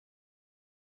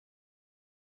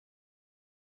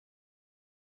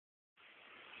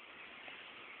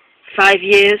5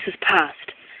 years has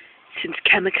passed since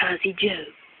Kamikaze Joe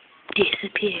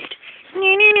disappeared.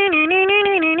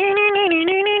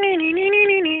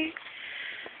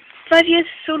 5 years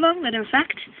is so long that, in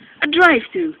fact, a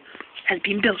drive-through has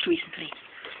been built recently.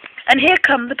 And here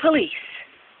come the police.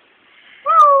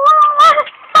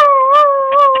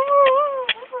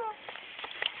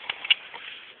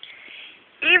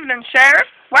 Evening, Sheriff.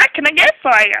 What can I get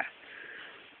for you?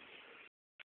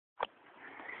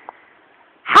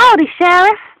 Howdy,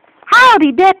 Sheriff.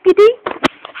 Howdy, Deputy.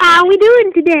 How we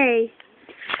doing today?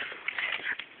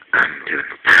 I'm doing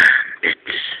fine,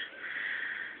 bitch.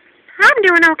 I'm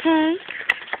doing okay.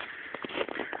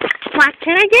 What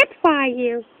can I get for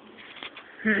you?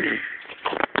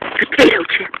 Potato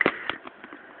chip.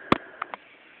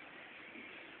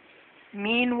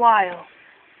 Meanwhile,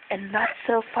 and not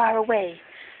so far away,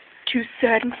 2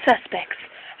 certain suspects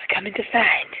are coming to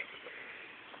find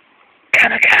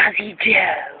Kamikaze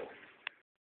Joe.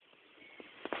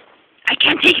 I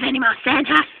can't take it anymore,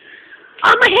 Santa.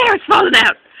 All my hair is falling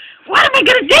out. What am I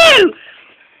gonna do?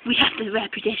 We have the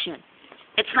reputation.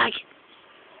 It's like,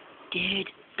 dude,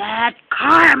 that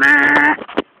karma.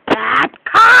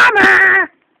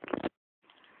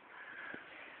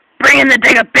 Bring in the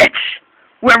digger, bitch.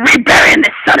 We're reburying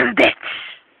this son of a bitch.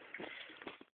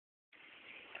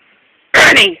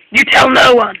 Ernie, you tell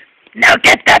no one. Now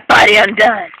get that body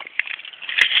undone.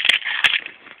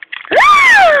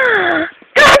 Ah!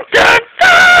 Dun, dun,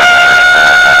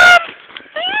 dun!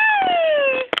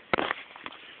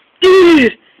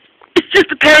 Dude, it's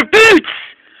just a pair of boots.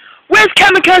 Where's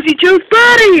Kamikaze Joe's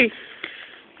body?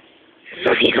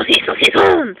 Saucy.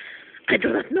 I do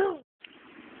not know.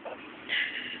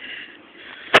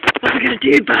 What are we gonna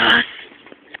do, boss?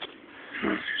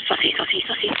 Saucy.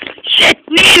 Shit!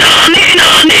 Nina!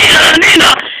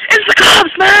 It's the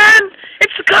cops, man!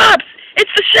 It's the cops!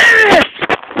 It's the sheriff!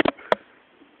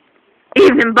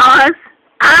 Evening, boss.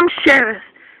 I'm Sheriff,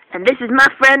 and this is my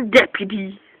friend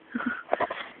Deputy.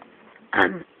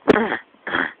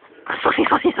 Saucy.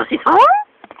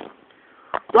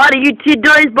 What are you two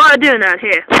dirty boys doing out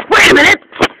here? Wait a minute!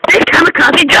 They're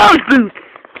Kamikaze Joe's boots!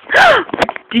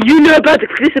 Do you know about the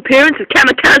disappearance of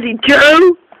Kamikaze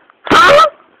Joe? Huh?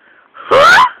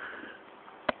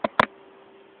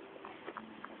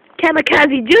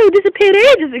 Kamikaze Joe disappeared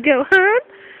ages ago, huh?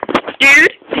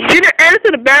 Dude, do you know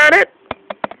anything about it?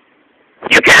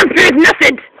 You can't prove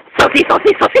nothing! Saucy!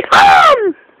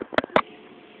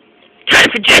 Trying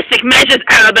for drastic measures,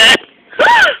 Albert!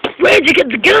 Where'd you get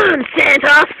the gun,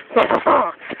 Santos?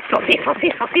 Saucy!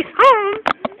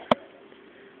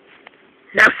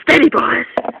 Now steady, boys.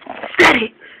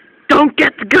 Steady. Don't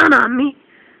get the gun on me.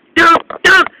 Don't.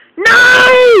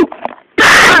 No!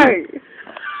 Bang!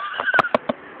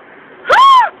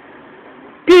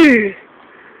 Dude.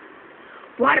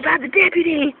 What about the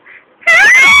deputy?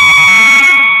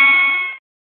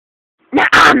 Now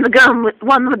I'm the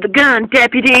one with the gun,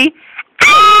 deputy.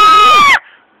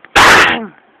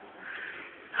 Bang!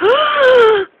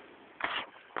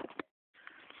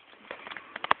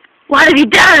 What have you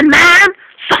done, man?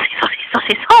 Saucy.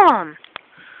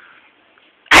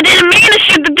 I didn't mean to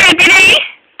shoot the deputy!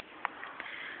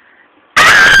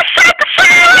 Shot the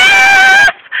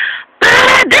sheriff! But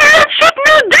I didn't shoot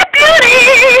no deputy!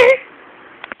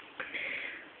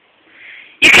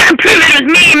 You can't prove it with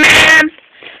me, man!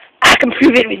 I can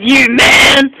prove it with you,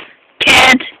 man!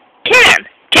 Can't.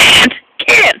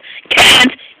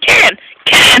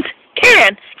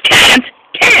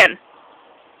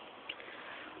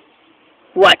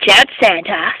 Watch out,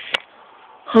 Santos.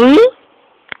 Huh?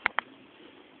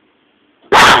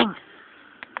 Bang!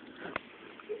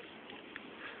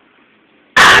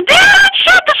 I didn't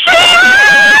shoot the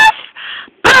sheriff,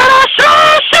 but I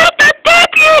sure shot the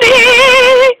deputy!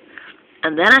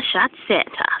 And then I shot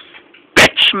Santos.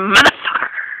 Bitch, motherfucker!